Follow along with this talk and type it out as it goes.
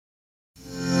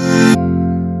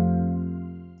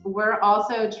we're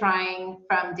also trying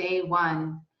from day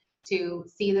one to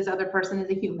see this other person as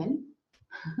a human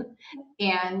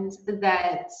and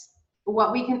that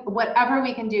whatever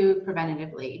we can do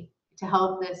preventatively to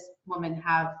help this woman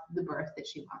have the birth that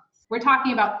she wants. We're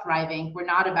talking about thriving. We're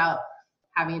not about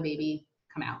having a baby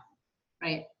come out,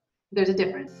 right? There's a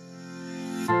difference.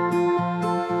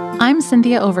 I'm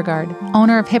Cynthia Overgard,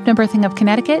 owner of Hypnobirthing of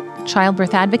Connecticut,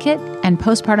 childbirth advocate, and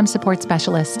postpartum support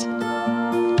specialist.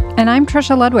 And I'm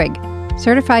Trisha Ludwig,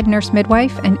 certified nurse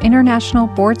midwife and international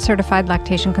board-certified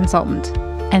lactation consultant.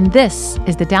 And this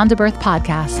is the Down to Birth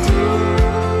podcast.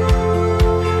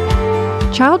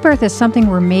 Childbirth is something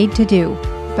we're made to do,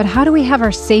 but how do we have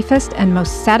our safest and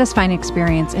most satisfying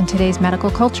experience in today's medical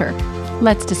culture?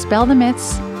 Let's dispel the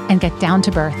myths and get down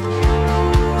to birth.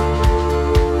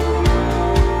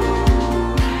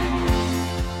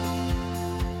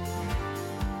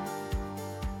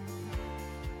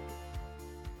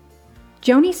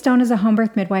 Joni Stone is a home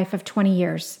birth midwife of 20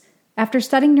 years. After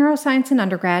studying neuroscience in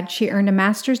undergrad, she earned a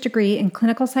master's degree in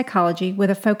clinical psychology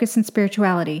with a focus in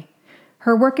spirituality.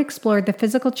 Her work explored the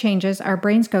physical changes our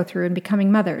brains go through in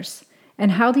becoming mothers,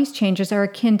 and how these changes are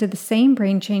akin to the same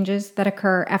brain changes that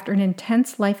occur after an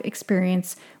intense life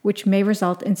experience which may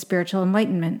result in spiritual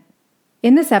enlightenment.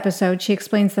 In this episode, she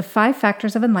explains the 5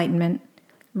 factors of enlightenment,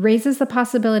 raises the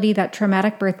possibility that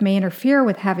traumatic birth may interfere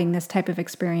with having this type of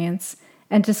experience,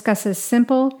 and discusses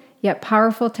simple yet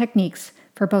powerful techniques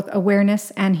for both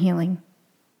awareness and healing.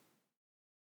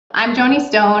 I'm Joni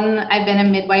Stone. I've been a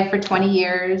midwife for 20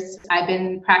 years. I've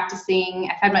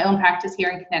had my own practice here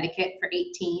in Connecticut for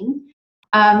 18.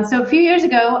 So a few years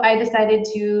ago, I decided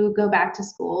to go back to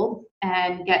school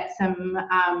and get some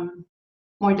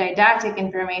more didactic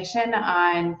information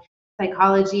on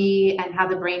psychology and how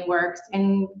the brain works,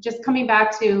 and just coming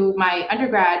back to my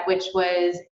undergrad, which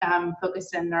was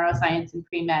focused in neuroscience and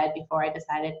pre-med, before I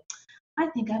decided, I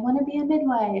think I want to be a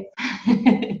midwife.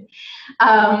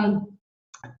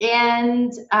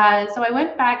 So I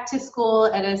went back to school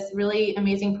at a really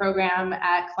amazing program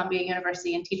at Columbia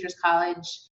University and Teachers College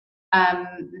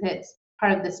that's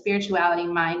part of the Spirituality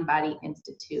Mind Body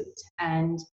Institute.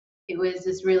 And it was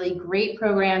this really great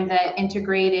program that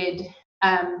integrated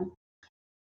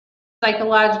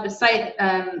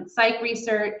psych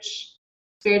research,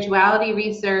 spirituality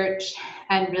research,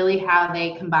 and really how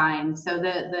they combine. So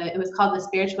it was called the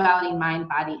Spirituality Mind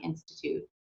Body Institute.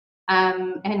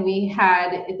 And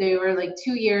they were like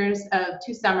 2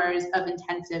 summers of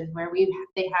intensive where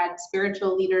they had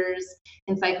spiritual leaders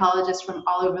and psychologists from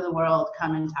all over the world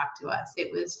come and talk to us.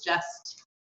 It was just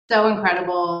so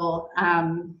incredible.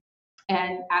 And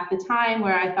at the time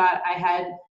where I thought I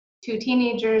had 2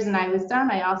 teenagers and I was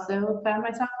done, I also found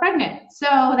myself pregnant. So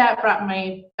that brought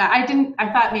I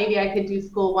thought maybe I could do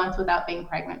school once without being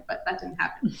pregnant, but that didn't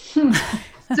happen.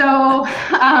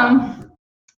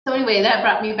 So anyway, that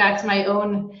brought me back to my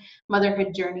own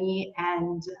motherhood journey,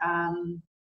 and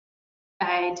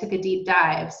I took a deep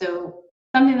dive. So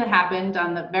something that happened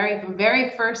on the very,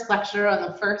 very first lecture on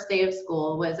the first day of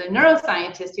school was a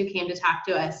neuroscientist who came to talk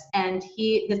to us, and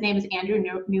his name is Andrew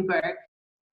Newberg,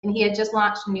 and he had just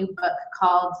launched a new book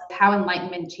called How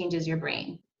Enlightenment Changes Your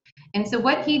Brain. And so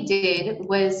what he did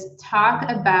was talk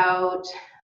about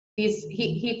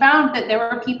he found that there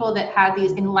were people that had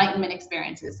these enlightenment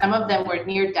experiences. Some of them were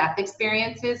near-death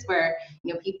experiences where,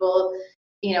 people,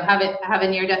 have a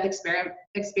near-death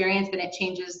experience and it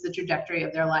changes the trajectory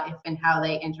of their life and how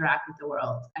they interact with the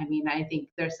world. I mean, I think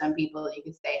there's some people that you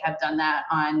could say have done that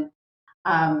on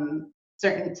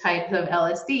certain types of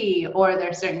LSD, or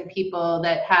there's certain people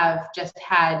that have just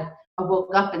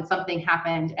woke up and something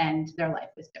happened and their life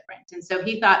was different. And so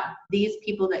he thought these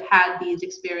people that had these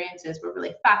experiences were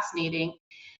really fascinating,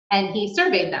 and he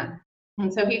surveyed them.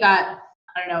 And so he got,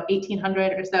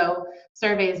 1,800 or so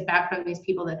surveys back from these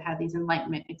people that had these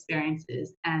enlightenment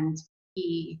experiences. And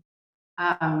he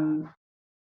found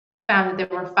that there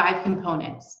were 5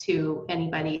 components to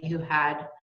anybody who had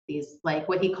these, like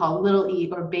what he called little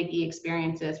e or big E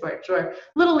experiences, which were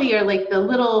little e are like the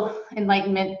little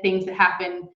enlightenment things that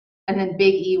happen, and then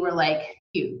big E were like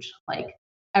huge, like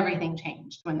everything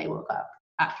changed when they woke up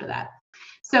after that.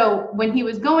 So when he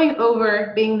was going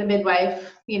over being the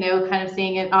midwife, kind of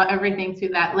seeing it everything through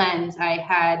that lens,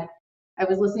 I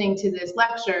was listening to this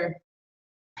lecture,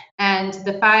 and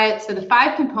the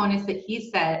 5 components that he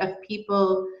said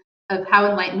of how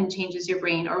enlightenment changes your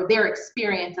brain, or their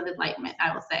experience of enlightenment,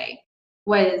 I will say,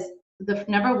 was the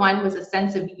number 1 was a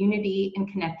sense of unity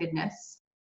and connectedness.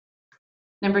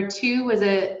 Number 2 was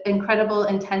an incredible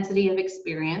intensity of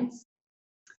experience.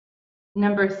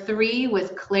 Number 3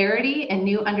 was clarity and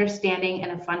new understanding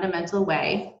in a fundamental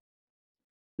way.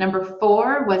 Number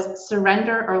 4 was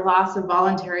surrender or loss of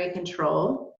voluntary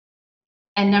control.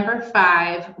 And number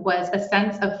 5 was a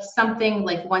sense of something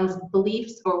like one's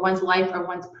beliefs or one's life or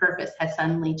one's purpose has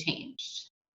suddenly changed.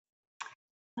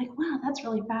 Like, wow, that's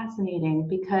really fascinating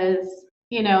because,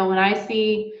 when I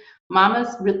see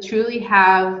mamas truly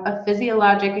have a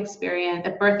physiologic experience,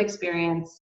 a birth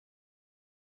experience,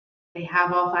 they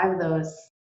have all 5 of those.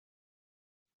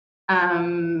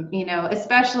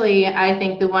 Especially I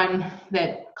think the one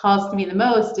that calls to me the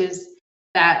most is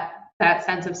that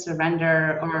sense of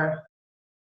surrender, or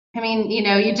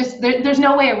you just there's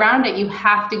no way around it. You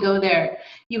have to go there.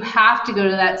 You have to go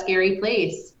to that scary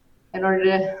place in order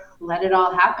to let it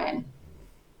all happen.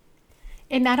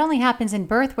 It not only happens in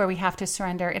birth where we have to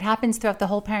surrender, it happens throughout the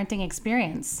whole parenting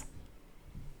experience.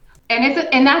 And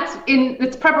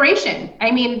it's preparation.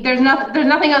 There's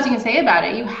nothing else you can say about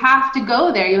it. You have to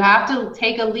go there. You have to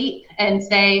take a leap and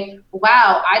say,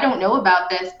 wow, I don't know about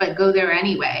this, but go there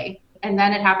anyway. And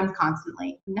then it happens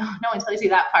constantly. No one tells you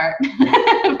that part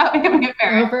about becoming a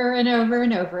parent. Over and over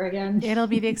and over again. It'll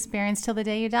be the experience till the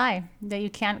day you die, that you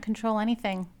can't control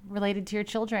anything related to your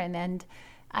children. And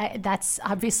that's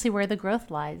obviously where the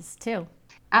growth lies too.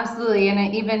 Absolutely.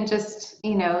 And even just,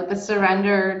 the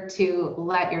surrender to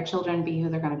let your children be who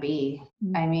they're going to be.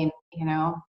 Mm-hmm.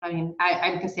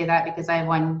 I can say that because I have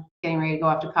one getting ready to go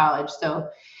off to college. So,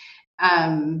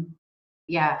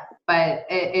 but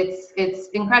it's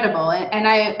incredible. And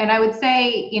I would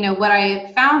say, what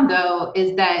I found though,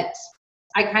 is that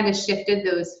I kind of shifted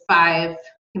those 5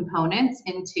 components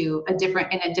into a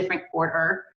different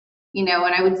order, and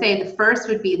I would say the first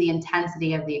would be the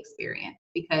intensity of the experience,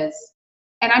 because,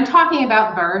 and I'm talking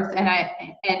about birth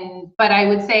but I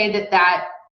would say that,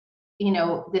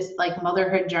 this like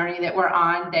motherhood journey that we're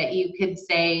on, that you could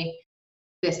say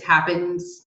this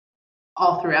happens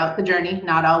all throughout the journey,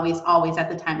 not always at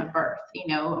the time of birth.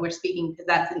 We're speaking because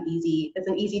that's an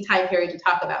easy time period to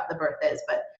talk about the birth is,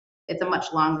 but it's a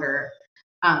much longer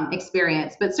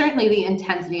experience. But certainly the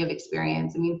intensity of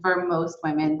experience. For most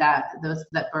women, that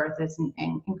birth is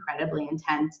incredibly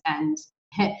intense. And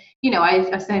I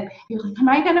said, people are like, am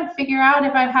I going to figure out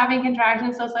if I'm having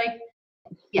contractions? So it's like,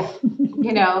 yeah,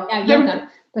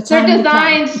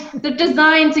 they're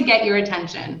designed to get your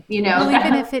attention. Well,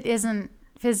 even if it isn't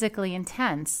physically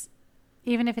intense,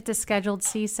 even if it's a scheduled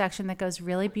C-section that goes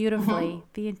really beautifully, mm-hmm.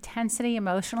 the intensity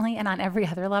emotionally and on every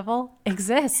other level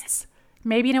exists.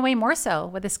 Maybe in a way more so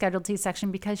with a scheduled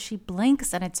C-section, because she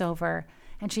blinks and it's over,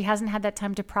 and she hasn't had that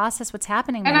time to process what's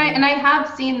happening. And I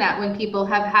have seen that when people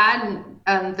have had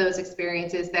those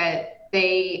experiences, that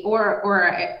they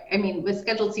with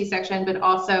scheduled C-section, but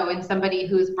also in somebody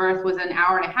whose birth was an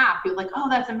hour and a half, you're like, oh,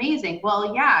 that's amazing.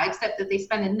 Well, yeah, except that they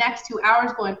spend the next 2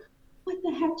 hours going, what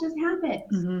the heck just happened?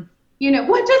 Mm-hmm.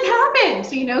 What just happened?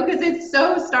 Because it's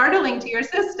so startling to your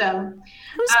system.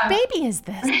 Whose baby is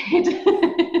this?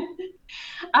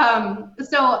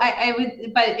 So I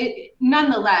would, but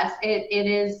nonetheless, it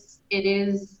is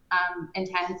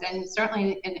intense, and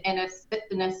certainly in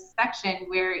a section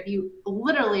where you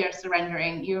literally are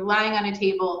surrendering. You're lying on a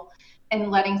table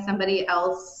and letting somebody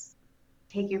else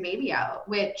take your baby out,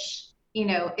 which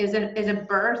is a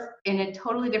birth in a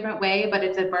totally different way, but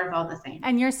it's a birth all the same.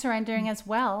 And you're surrendering as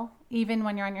well, even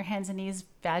when you're on your hands and knees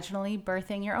vaginally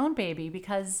birthing your own baby,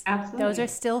 because Absolutely. Those are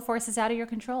still forces out of your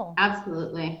control.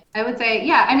 Absolutely. I would say,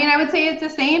 yeah, I would say it's the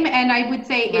same. And I would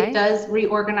say It does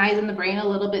reorganize in the brain a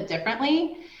little bit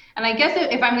differently. And I guess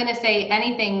if I'm going to say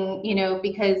anything,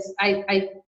 because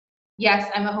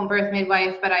yes, I'm a home birth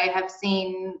midwife, but I have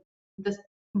seen the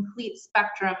complete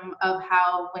spectrum of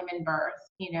how women birth,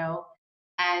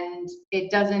 and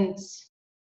it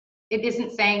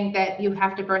isn't saying that you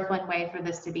have to birth one way for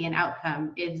this to be an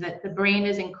outcome. Is that the brain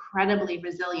is incredibly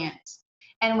resilient.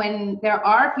 And when there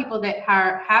are people that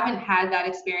haven't had that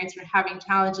experience or having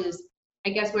challenges,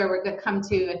 I guess where we're going to come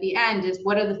to at the end is,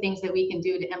 what are the things that we can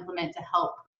do to implement to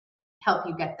help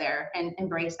you get there and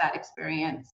embrace that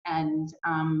experience and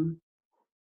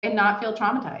not feel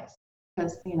traumatized,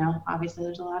 because obviously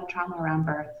there's a lot of trauma around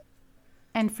birth.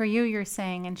 And for you, you're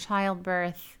saying in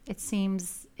childbirth, it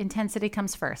seems intensity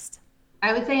comes first.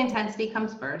 I would say intensity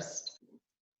comes first.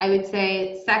 I would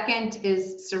say second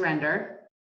is surrender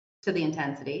to the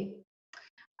intensity.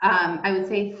 I would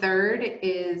say third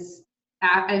is,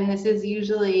 and this is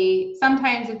usually,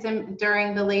 sometimes it's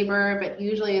during the labor, but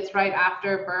usually it's right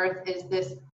after birth, is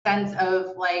this sense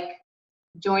of like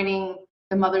joining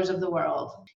the mothers of the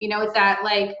world. It's that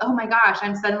like, oh my gosh,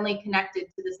 I'm suddenly connected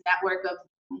to this network of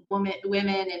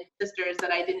women and sisters that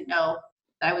I didn't know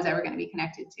that I was ever going to be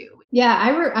connected to. Yeah,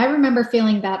 I remember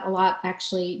feeling that a lot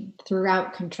actually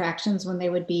throughout contractions when they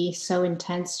would be so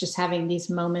intense, just having these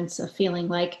moments of feeling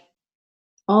like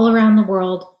all around the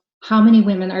world, how many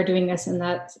women are doing this in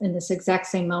this exact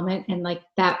same moment, and like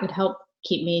that would help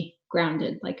keep me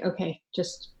grounded. Like, okay,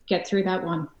 just get through that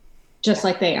one, just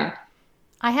like they are.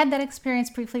 I had that experience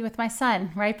briefly with my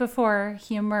son right before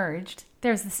he emerged.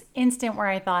 There was this instant where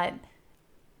I thought,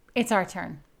 it's our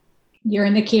turn. You're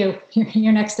in the queue.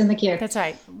 You're next in the queue. That's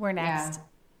right. We're next. Yeah.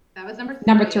 That was number 3.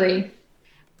 Number 3.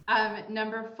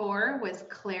 Number 4 was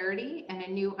clarity and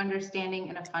a new understanding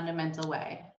in a fundamental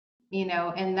way. You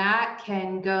know, and that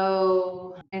can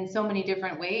go in so many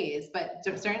different ways, but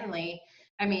certainly,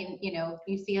 I mean, you know,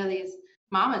 you see all these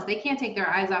mamas, they can't take their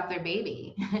eyes off their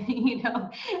baby, you know,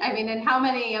 I mean, and how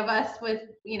many of us with,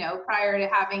 you know, prior to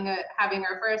having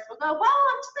our first will go, well,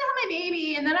 I'm just gonna have my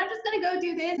baby and then I'm just gonna go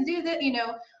do this and do that, you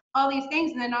know, all these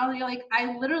things. And then all you're like,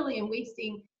 I literally am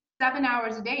wasting 7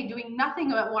 hours a day doing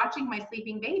nothing but watching my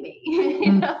sleeping baby.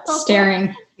 You know?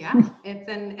 Staring. Yeah, it's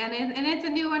it's a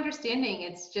new understanding.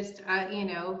 It's just you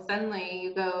know, suddenly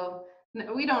you go.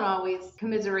 We don't always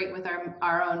commiserate with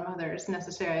our own mothers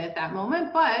necessarily at that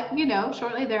moment, but you know,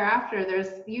 shortly thereafter,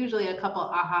 there's usually a couple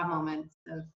aha moments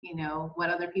of, you know,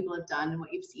 what other people have done and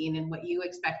what you've seen and what you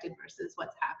expected versus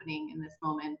what's happening in this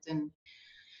moment. And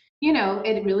you know,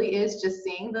 it really is just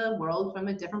seeing the world from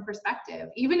a different perspective.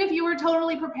 Even if you were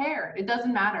totally prepared, it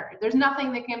doesn't matter. There's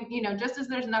nothing that can, you know, just as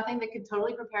there's nothing that can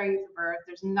totally prepare you for birth,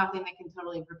 there's nothing that can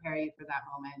totally prepare you for that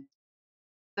moment.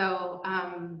 So,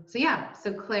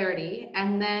 so clarity.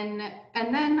 And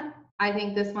then I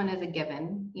think this one is a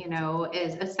given, you know,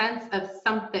 is a sense of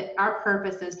something, our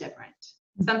purpose is different.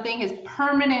 Something has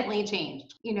permanently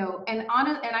changed, you know, and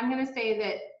I'm going to say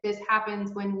that this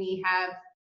happens when we have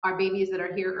our babies that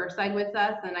are here earthside with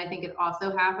us, and I think it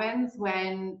also happens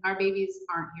when our babies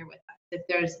aren't here with us.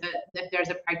 If there's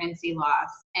a pregnancy loss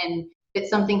and that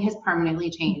something has permanently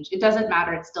changed, it doesn't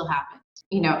matter. It still happens,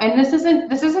 you know. And this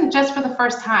isn't just for the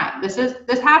first time. This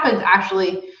happens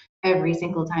actually every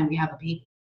single time we have a baby.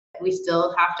 We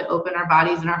still have to open our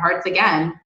bodies and our hearts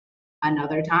again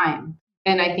another time.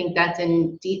 And I think that's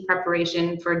in deep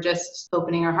preparation for just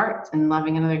opening our hearts and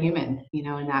loving another human, you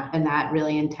know, in that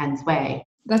really intense way.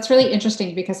 That's really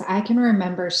interesting because I can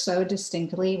remember so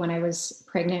distinctly when I was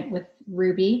pregnant with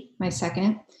Ruby, my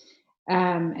second.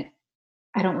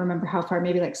 I don't remember how far,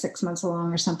 maybe like 6 months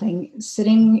along or something,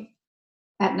 sitting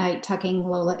at night, tucking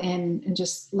Lola in and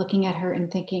just looking at her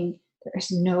and thinking, there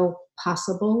is no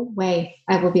possible way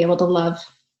I will be able to love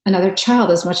another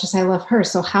child as much as I love her.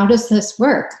 So how does this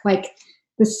work? Like,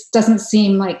 this doesn't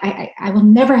seem like I will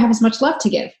never have as much love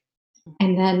to give.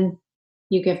 And then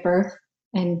you give birth.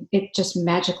 And it just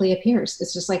magically appears.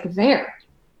 It's just like there.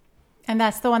 And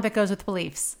that's the one that goes with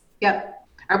beliefs. Yep.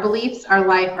 Our beliefs, our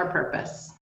life, our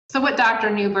purpose. So what Dr.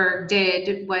 Newberg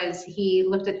did was he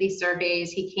looked at these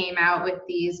surveys. He came out with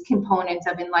these components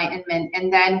of enlightenment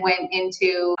and then went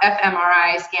into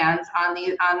fMRI scans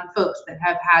on folks that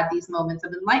have had these moments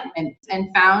of enlightenment and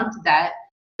found that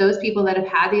those people that have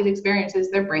had these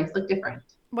experiences, their brains look different.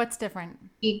 What's different?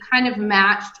 He kind of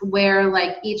matched where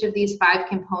like each of these 5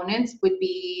 components would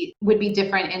be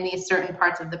different in these certain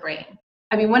parts of the brain.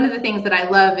 I mean, one of the things that I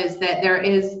love is that there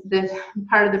is this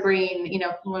part of the brain, you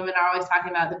know, women are always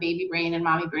talking about the baby brain and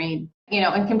mommy brain, you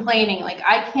know, and complaining like,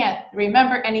 I can't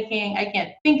remember anything, I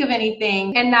can't think of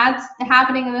anything. And that's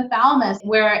happening in the thalamus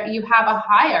where you have a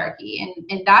hierarchy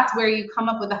and that's where you come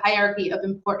up with a hierarchy of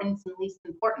importance and least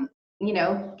important. You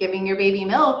know, giving your baby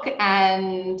milk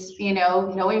and, you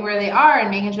know, knowing where they are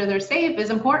and making sure they're safe is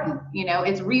important. You know,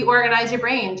 it's reorganize your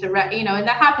brain to, you know, and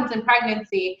that happens in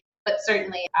pregnancy, but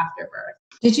certainly after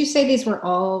birth. Did you say these were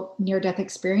all near-death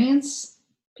experience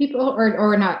people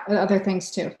or not, other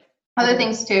things too? Other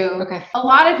things too. Okay. A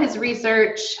lot of his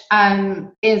research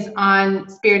is on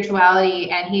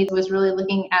spirituality, and he was really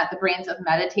looking at the brains of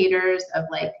meditators, of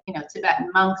like, you know,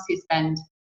 Tibetan monks who spend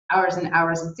hours and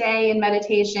hours a day in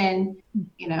meditation,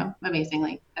 you know,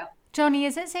 amazingly. So. Joni,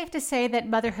 is it safe to say that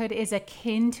motherhood is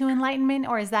akin to enlightenment,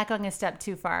 or is that going a step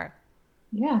too far?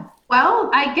 Yeah. Well,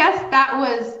 I guess that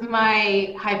was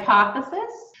my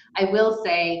hypothesis. I will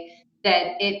say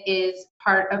that it is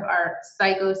part of our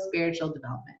psycho-spiritual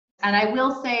development. And I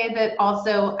will say that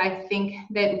also, I think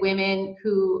that women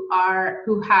who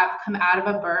have come out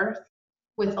of a birth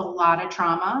with a lot of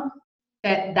trauma,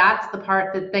 that's the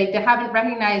part that they haven't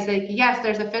recognized. That yes,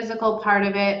 there's a physical part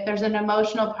of it, there's an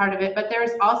emotional part of it, but there's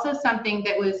also something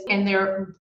that was in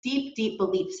their deep, deep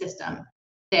belief system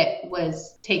that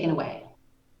was taken away.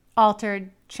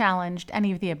 Altered, challenged,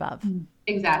 any of the above.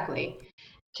 Exactly.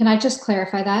 Can I just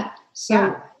clarify that? So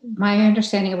Yeah. my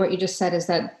understanding of what you just said is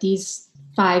that these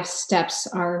 5 steps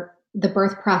are the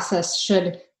birth process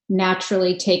should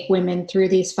naturally take women through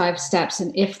these 5 steps.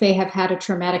 And if they have had a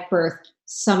traumatic birth,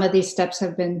 some of these steps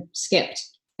have been skipped.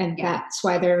 And that's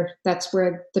why that's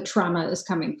where the trauma is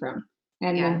coming from.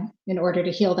 And then in order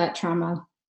to heal that trauma,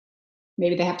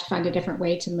 maybe they have to find a different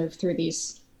way to move through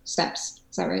these steps.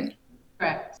 Is that right?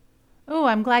 Correct. Oh,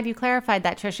 I'm glad you clarified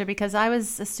that, Trisha, because I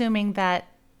was assuming that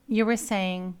you were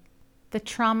saying the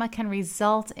trauma can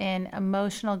result in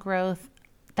emotional growth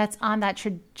that's on that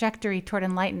trajectory toward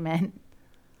enlightenment.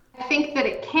 I think that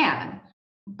it can,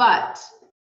 but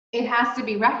it has to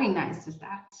be recognized as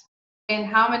that. And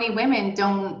how many women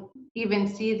don't even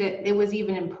see that it was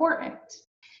even important?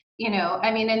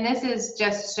 And this is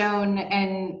just shown,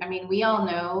 and we all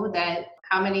know that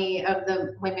how many of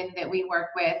the women that we work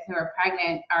with who are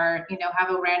pregnant are, have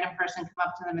a random person come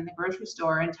up to them in the grocery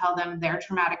store and tell them their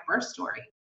traumatic birth story.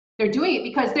 They're doing it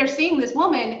because they're seeing this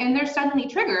woman and they're suddenly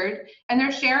triggered and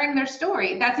they're sharing their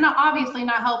story. That's obviously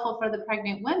not helpful for the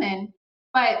pregnant women,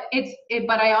 but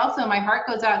I also, my heart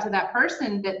goes out to that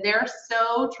person that they're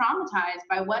so traumatized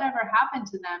by whatever happened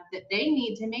to them that they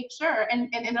need to make sure,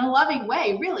 and in a loving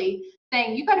way, really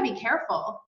saying, you got to be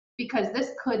careful because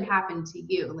this could happen to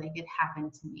you like it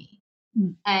happened to me.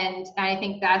 Mm. And I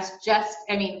think that's just,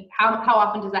 how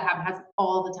often does that happen? It happens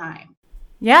all the time.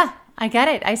 Yeah, I get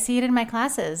it. I see it in my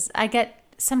classes.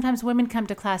 Sometimes women come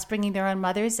to class bringing their own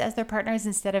mothers as their partners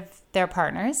instead of their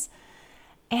partners.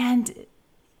 And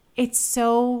it's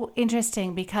so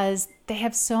interesting because they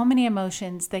have so many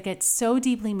emotions. They get so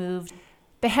deeply moved.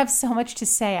 They have so much to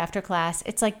say after class.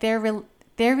 It's like they're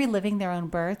reliving their own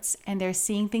births and they're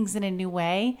seeing things in a new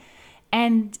way.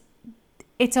 And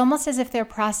it's almost as if they're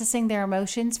processing their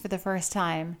emotions for the first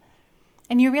time.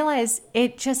 And you realize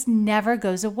it just never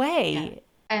goes away. Yeah.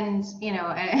 And,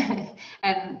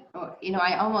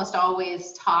 I almost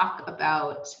always talk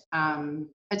about, I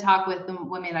talk with the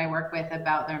women I work with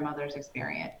about their mother's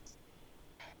experience.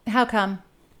 How come?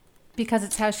 Because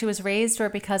it's how she was raised, or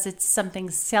because it's something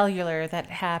cellular that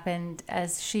happened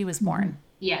as she was born?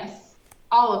 Yes,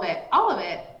 all of it, all of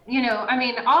it,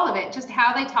 just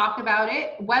how they talk about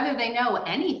it, whether they know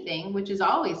anything, which is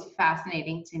always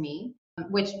fascinating to me,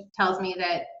 which tells me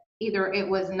that either it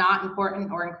was not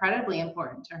important or incredibly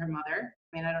important to her mother.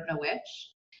 I don't know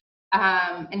which.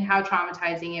 And how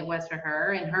traumatizing it was for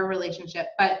her and her relationship.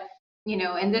 But,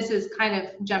 and this is kind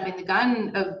of jumping the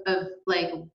gun of like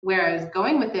where I was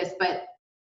going with this,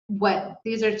 but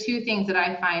these are two things that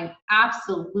I find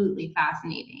absolutely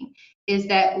fascinating is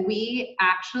that we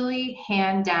actually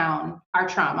hand down our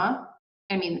trauma.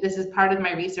 This is part of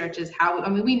my research is how,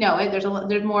 we know it. There's a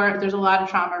lot of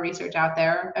trauma research out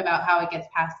there about how it gets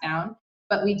passed down,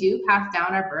 but we do pass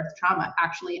down our birth trauma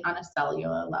actually on a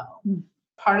cellular level. Mm.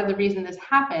 Part of the reason this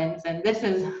happens, and this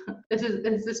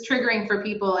is triggering for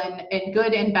people in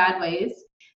good and bad ways,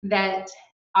 that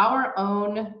our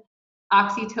own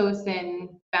oxytocin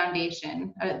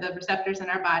foundation, the receptors in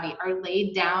our body are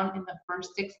laid down in the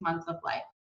first 6 months of life.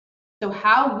 So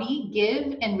how we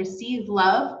give and receive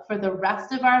love for the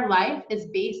rest of our life is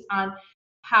based on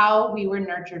how we were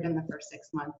nurtured in the first 6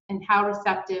 months and how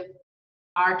receptive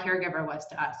our caregiver was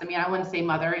to us. I wouldn't say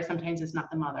mother, sometimes it's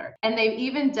not the mother. And they've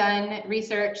even done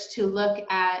research to look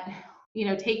at,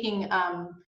 taking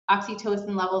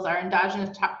oxytocin levels, our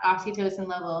endogenous oxytocin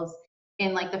levels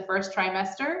in like the first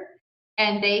trimester.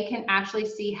 And they can actually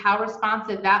see how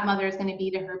responsive that mother is going to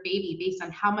be to her baby based on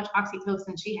how much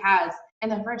oxytocin she has in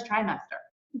the first trimester.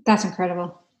 That's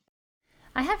incredible.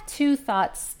 I have two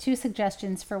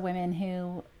suggestions for women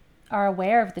who are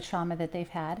aware of the trauma that they've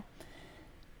had.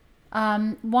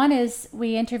 One is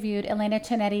we interviewed Elena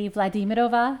Chanetti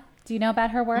Vladimirova. Do you know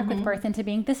about her work with Birth into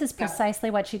Being? This is precisely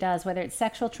what she does, whether it's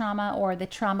sexual trauma or the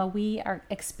trauma we are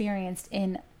experienced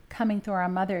in coming through our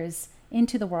mothers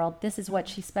into the world. This is what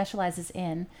she specializes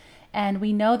in. And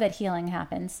we know that healing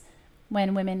happens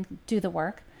when women do the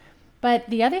work. But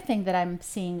the other thing that I'm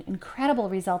seeing incredible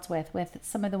results with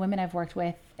some of the women I've worked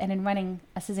with and in running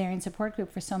a cesarean support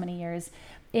group for so many years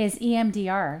is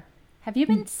EMDR. Have you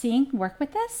been seeing work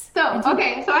with this? So I'm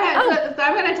going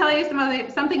to tell you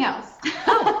something else.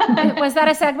 Was that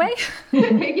a segue?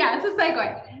 Yeah, it's a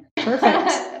segue.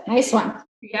 Perfect. Nice one.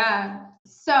 Yeah.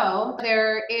 So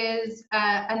there is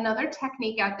another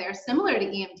technique out there similar to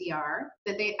EMDR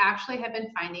that they actually have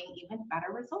been finding even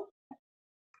better results.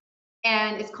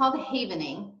 And it's called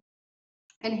havening.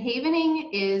 And havening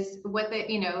is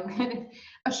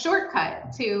a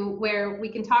shortcut to where we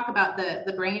can talk about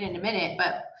the brain in a minute,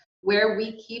 but where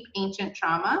we keep ancient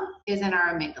trauma is in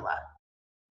our amygdala.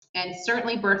 and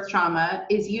certainly birth trauma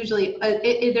is usually,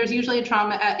 there's usually a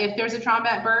trauma, if there's a trauma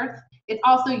at birth, it's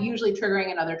also usually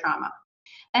triggering another trauma.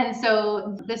 And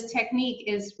so this technique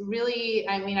is really,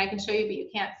 I mean, I can show you, but you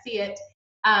can't see it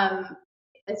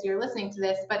as you're listening to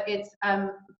this, but it's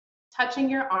touching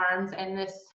your arms and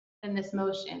this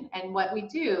motion. And what we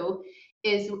do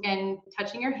is, and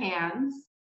touching your hands,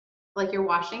 like you're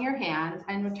washing your hands,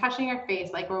 and we're touching our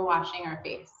face like we're washing our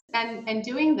face. And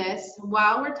doing this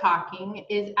while we're talking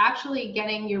is actually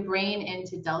getting your brain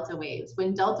into delta waves.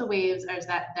 When delta waves are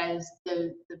that is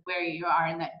the where you are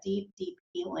in that deep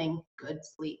healing good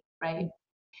sleep, right?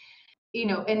 You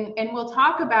know, and we'll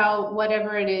talk about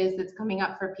whatever it is that's coming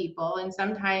up for people, and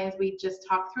sometimes we just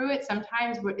talk through it.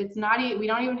 Sometimes it's not, we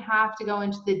don't even have to go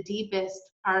into the deepest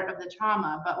part of the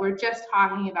trauma, but we're just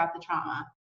talking about the trauma.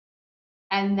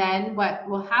 And then what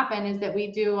will happen is that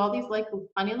we do all these like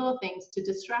funny little things to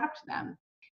distract them.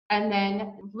 And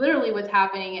then literally what's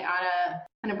happening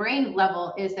on a brain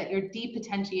level is that you're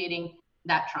depotentiating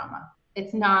that trauma.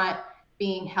 It's not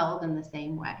being held in the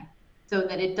same way so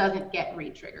that it doesn't get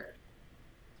re-triggered.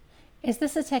 Is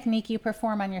this a technique you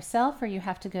perform on yourself, or you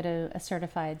have to go to a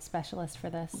certified specialist for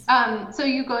this? So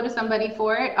you go to somebody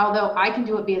for it, although I can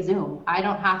do it via Zoom. I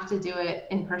don't have to do it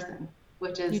in person,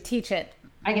 which is... You teach it.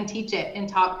 I can teach it and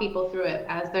talk people through it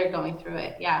as they're going through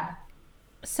it. Yeah.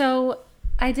 So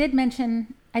I did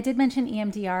mention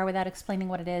EMDR without explaining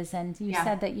what it is. And you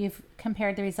said that you've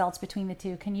compared the results between the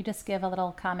two. Can you just give a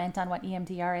little comment on what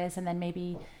EMDR is, and then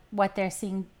maybe what they're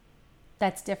seeing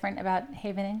that's different about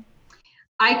Havening?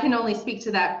 I can only speak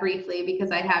to that briefly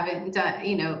because I haven't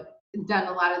done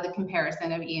a lot of the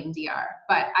comparison of EMDR,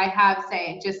 but I have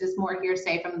just as more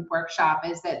hearsay from the workshop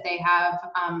is that they have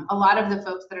a lot of the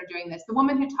folks that are doing this. The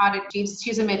woman who taught it,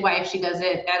 she's a midwife. She does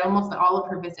it at almost all of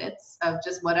her visits of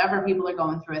just whatever people are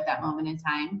going through at that moment in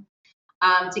time.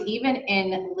 To even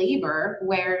in labor,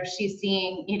 where she's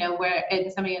seeing, where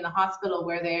somebody in the hospital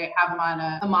where they have them on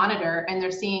a monitor and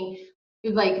they're seeing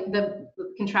like the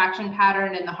contraction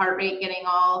pattern and the heart rate getting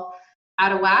all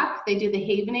out of whack. They do the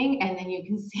Havening, and then you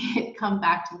can see it come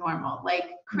back to normal, like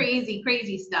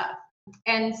crazy stuff.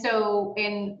 And so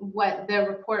in what the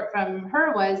report from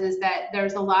her was, is that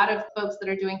there's a lot of folks that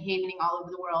are doing Havening all over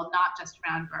the world, not just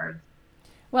around birth.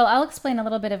 Well, I'll explain a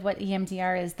little bit of what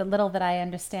EMDR is, the little that I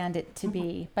understand it to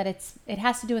be, but it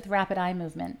has to do with rapid eye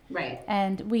movement. Right.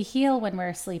 And we heal when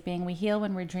we're sleeping, we heal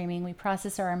when we're dreaming, we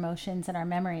process our emotions and our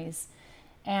memories.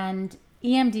 And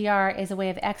EMDR is a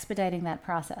way of expediting that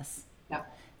process. Yeah.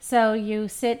 So you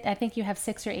sit, I think you have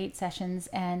 6 or 8 sessions,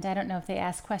 and I don't know if they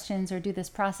ask questions or do this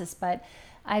process, but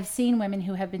I've seen women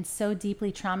who have been so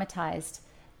deeply traumatized.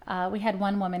 We had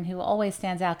one woman who always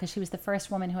stands out because she was the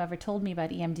first woman who ever told me about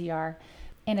EMDR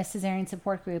in a cesarean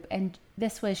support group. And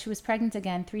she was pregnant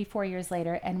again 3-4 years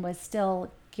later and was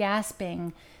still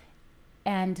gasping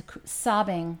and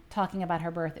sobbing, talking about her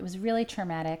birth. It was really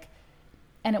traumatic.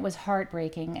 And it was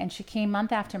heartbreaking. And she came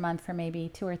month after month for maybe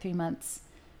 2 or 3 months.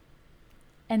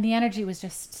 And the energy was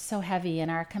just so heavy and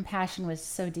our compassion was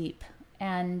so deep.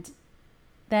 And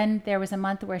then there was a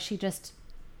month where she just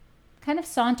kind of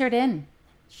sauntered in.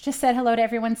 She just said hello to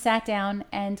everyone, sat down,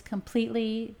 and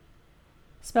completely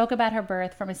spoke about her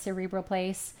birth from a cerebral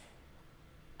place,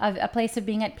 a place of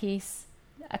being at peace,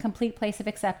 a complete place of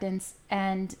acceptance.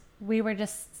 And we were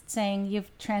just saying,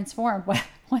 you've transformed.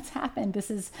 What's happened? This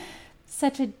is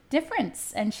such a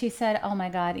difference. And she said, oh my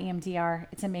God, EMDR,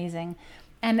 it's amazing.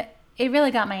 And it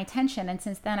really got my attention. And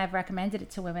since then I've recommended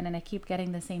it to women and I keep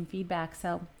getting the same feedback.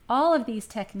 So all of these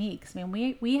techniques, I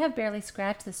mean, we have barely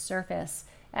scratched the surface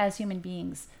as human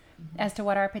beings as to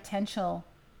what our potential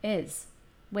is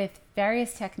with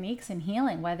various techniques in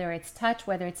healing, whether it's touch,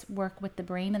 whether it's work with the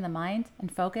brain and the mind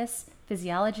and focus,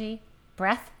 physiology,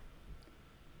 breath.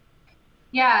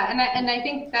 Yeah. And I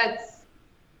think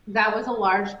that was a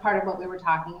large part of what we were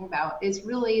talking about, is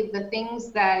really the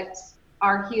things that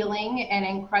are healing and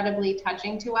incredibly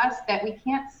touching to us that we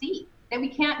can't see, that we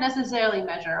can't necessarily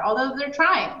measure, although they're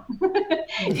trying.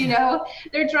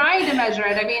 They're trying to measure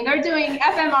it. I mean, they're doing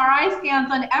fMRI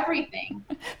scans on everything.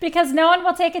 Because no one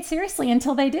will take it seriously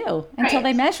until they do, until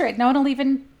they measure it. No one will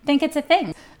even think it's a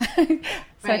thing.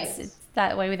 It's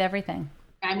that way with everything.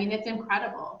 I mean, it's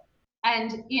incredible.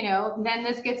 And, then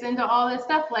this gets into all this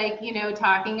stuff like,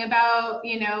 talking about,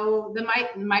 the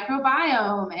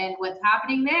microbiome and what's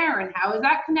happening there and how is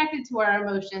that connected to our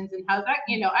emotions and how's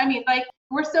that,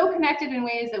 we're so connected in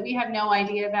ways that we have no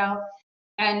idea about.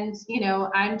 And,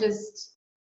 I'm just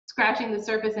scratching the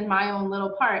surface in my own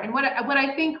little part. And what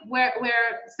I think where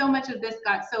so much of this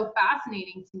got so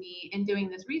fascinating to me in doing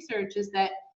this research is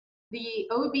that the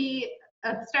OB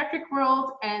obstetric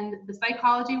world and the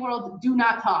psychology world do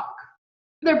not talk.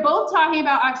 They're both talking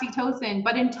about oxytocin,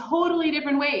 but in totally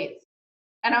different ways.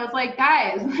 And I was like,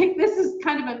 guys, like, this is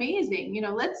kind of amazing. You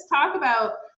know, let's talk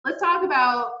about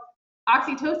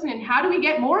oxytocin and how do we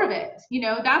get more of it? You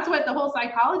know, that's what the whole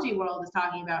psychology world is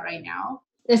talking about right now.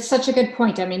 It's such a good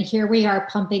point. I mean, here we are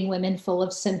pumping women full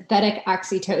of synthetic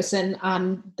oxytocin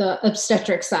on the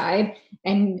obstetric side.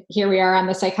 And here we are on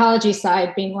the psychology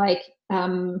side being like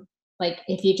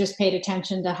if you just paid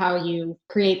attention to how you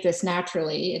create this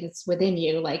naturally, and it's within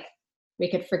you, like we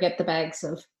could forget the bags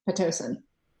of Pitocin.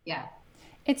 Yeah.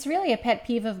 It's really a pet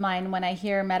peeve of mine when I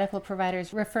hear medical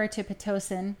providers refer to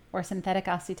Pitocin or synthetic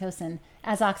oxytocin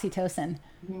as oxytocin.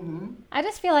 Mm-hmm. I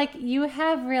just feel like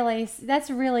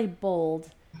that's really bold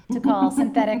to call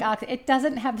synthetic It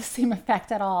doesn't have the same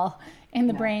effect at all in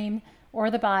the brain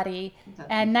or the body.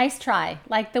 And nice try.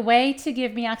 Like, the way to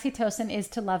give me oxytocin is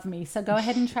to love me. So go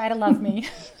ahead and try to love me.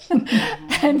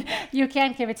 And you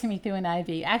can't give it to me through an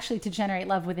IV. Actually, to generate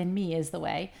love within me is the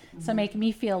way. Mm-hmm. So make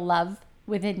me feel love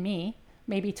within me.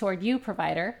 Maybe toward you,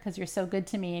 provider, because you're so good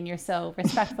to me and you're so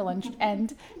respectful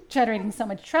and generating so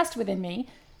much trust within me.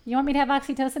 You want me to have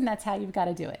oxytocin? That's how you've got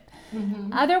to do it.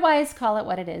 Mm-hmm. Otherwise, call it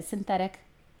what it is, synthetic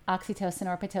oxytocin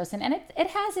or Pitocin. And it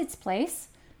has its place,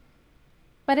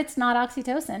 but it's not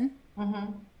oxytocin.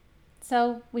 Mm-hmm.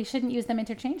 So we shouldn't use them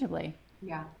interchangeably.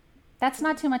 Yeah. That's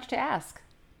not too much to ask.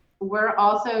 We're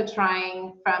also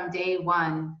trying from day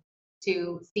one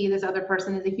to see this other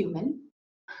person as a human.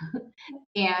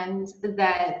 And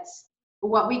that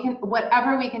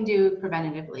whatever we can do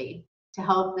preventatively to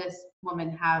help this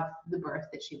woman have the birth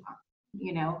that she wants,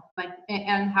 you know, like,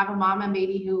 and have a mom and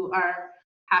baby who are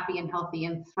happy and healthy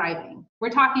and thriving. We're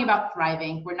talking about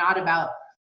thriving. We're not about,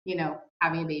 you know,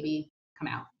 having a baby come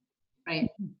out, right?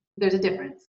 There's a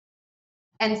difference.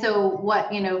 And so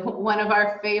one of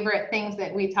our favorite things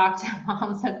that we talk to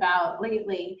moms about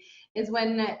lately is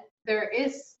when there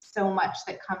is so much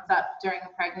that comes up during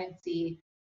a pregnancy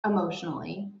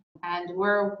emotionally. And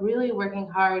we're really working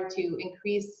hard to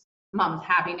increase mom's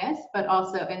happiness, but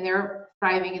also, and their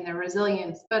thriving and their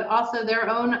resilience, but also their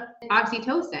own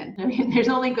oxytocin. I mean, there's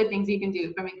only good things you can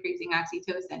do from increasing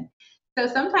oxytocin. So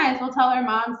sometimes we'll tell our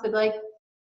moms to, like,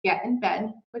 get in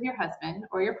bed with your husband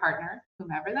or your partner,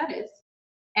 whomever that is,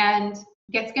 and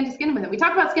get skin to skin with them. We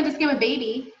talk about skin to skin with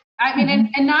baby. I mean, mm-hmm.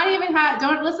 and not even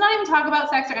let's not even talk about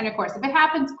sex or intercourse. If it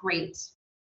happens, great.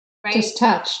 Right? Just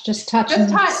touch and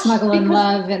snuggle and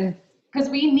love. And because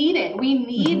we need it. We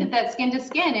need that skin to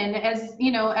skin. And as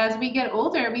you know, as we get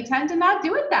older, we tend to not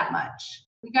do it that much.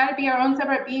 We got to be our own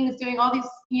separate beings doing all these,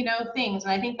 you know, things.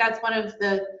 And I think that's one of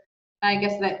the, I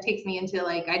guess that takes me into,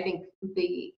 like, I think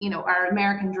the, you know, our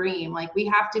American dream. Like, we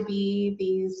have to be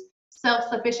these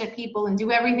self-sufficient people and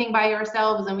do everything by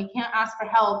ourselves, and we can't ask for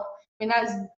help. I mean,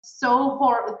 that's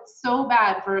so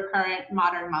bad for a current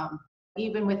modern mom,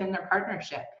 even within their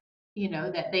partnership, you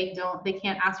know, that they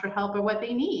can't ask for help or what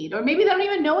they need, or maybe they don't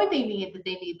even know what they need, that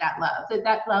they need that love,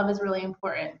 that love is really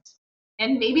important.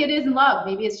 And maybe it isn't love,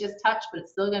 maybe it's just touch, but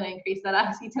it's still going to increase that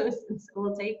oxytocin, so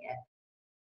we'll take it.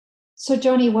 So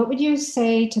Joni, what would you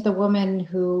say to the woman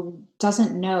who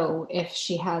doesn't know if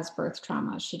she has birth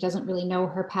trauma? She doesn't really know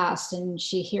her past, and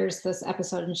she hears this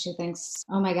episode and she thinks,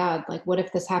 oh my God, like, what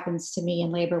if this happens to me in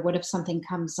labor? What if something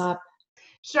comes up?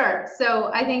 Sure.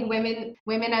 So I think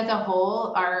women as a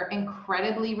whole are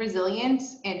incredibly resilient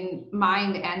in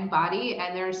mind and body,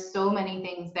 and there's so many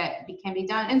things that can be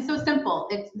done, and so simple.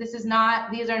 These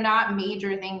are not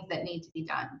major things that need to be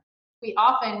done. We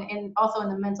often, and also in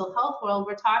the mental health world,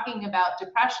 we're talking about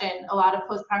depression, a lot of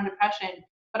postpartum depression,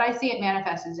 but I see it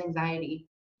manifest as anxiety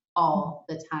all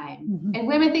the time. Mm-hmm. And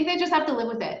women think they just have to live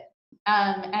with it.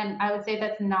 And I would say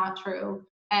that's not true.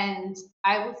 And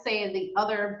I would say the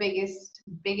other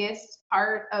biggest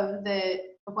part of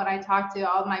what I talk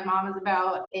to all my mamas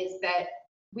about is that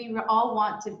we all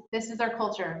want to, this is our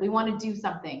culture. We want to do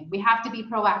something. We have to be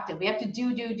proactive. We have to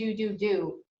do.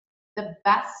 The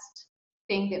best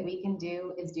thing that we can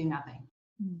do is do nothing.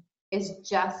 Is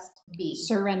just be.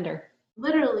 Surrender.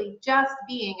 Literally just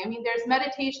being. I mean, there's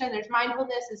meditation, there's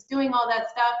mindfulness, it's doing all that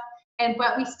stuff,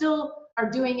 but we still are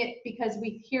doing it because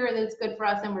we hear that it's good for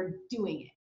us and we're doing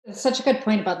it. It's such a good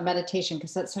point about meditation,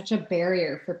 because that's such a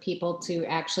barrier for people to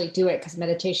actually do it, because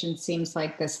meditation seems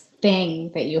like this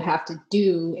thing that you have to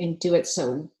do and do it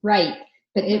so right.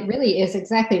 But it really is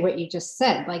exactly what you just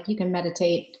said. Like, you can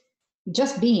meditate.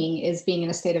 Just being is being in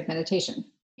a state of meditation.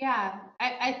 Yeah,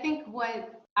 I think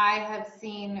what I have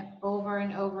seen over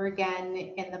and over again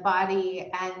in the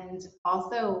body and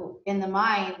also in the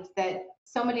mind, that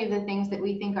so many of the things that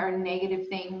we think are negative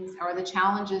things, or the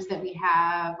challenges that we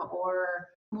have, or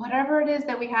whatever it is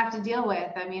that we have to deal with.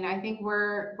 I mean, I think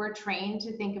we're trained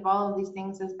to think of all of these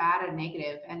things as bad and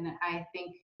negative, and I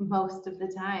think most of the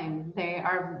time they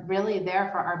are really there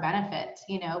for our benefit,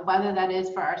 you know, whether that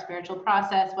is for our spiritual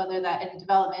process, whether that is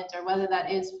development, or whether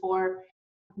that is for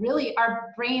really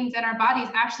our brains and our bodies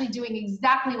actually doing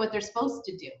exactly what they're supposed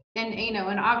to do. And, you know,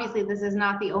 and obviously this is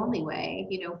not the only way,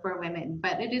 you know, for women,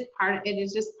 but it is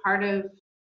just part of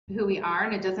who we are.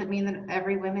 And it doesn't mean that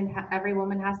every woman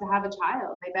has to have a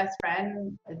child. My best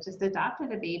friend just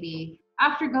adopted a baby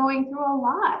after going through a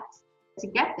lot to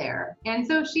get there. And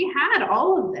so she had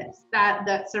all of this,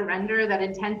 that surrender, that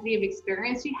intensity of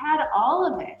experience, she had all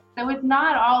of it. So it's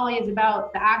not always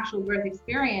about the actual birth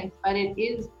experience, but it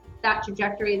is that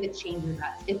trajectory that changes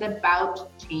us. It's about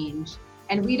change.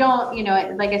 And we don't, you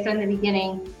know, like I said in the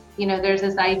beginning, you know, there's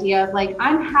this idea of like,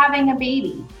 I'm having a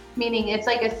baby, meaning it's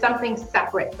like it's something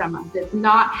separate from us. It's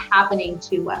not happening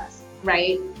to us,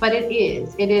 right? But it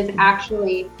is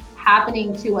actually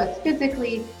happening to us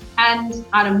physically and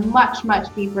on a much,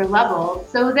 much deeper level,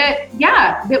 so that,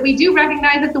 yeah, that we do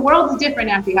recognize that the world's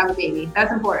different after you have a baby.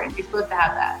 That's important. You're supposed to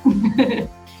have that.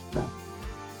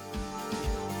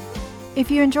 If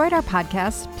you enjoyed our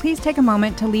podcast, please take a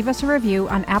moment to leave us a review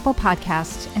on Apple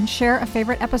Podcasts and share a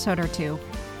favorite episode or two.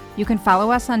 You can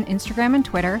follow us on Instagram and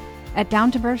Twitter at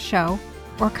Down to Birth Show,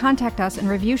 or contact us and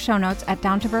review show notes at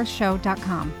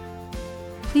downtobirthshow.com.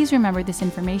 Please remember this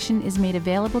information is made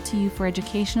available to you for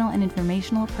educational and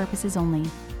informational purposes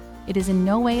only. It is in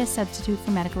no way a substitute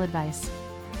for medical advice.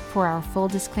 For our full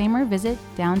disclaimer, visit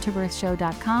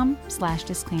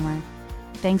downtobirthshow.com/disclaimer.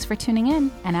 Thanks for tuning in,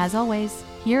 and as always,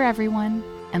 hear everyone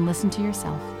and listen to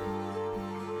yourself.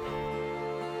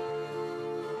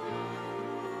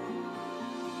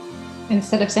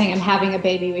 Instead of saying I'm having a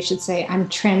baby, we should say I'm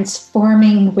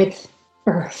transforming with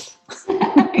birth.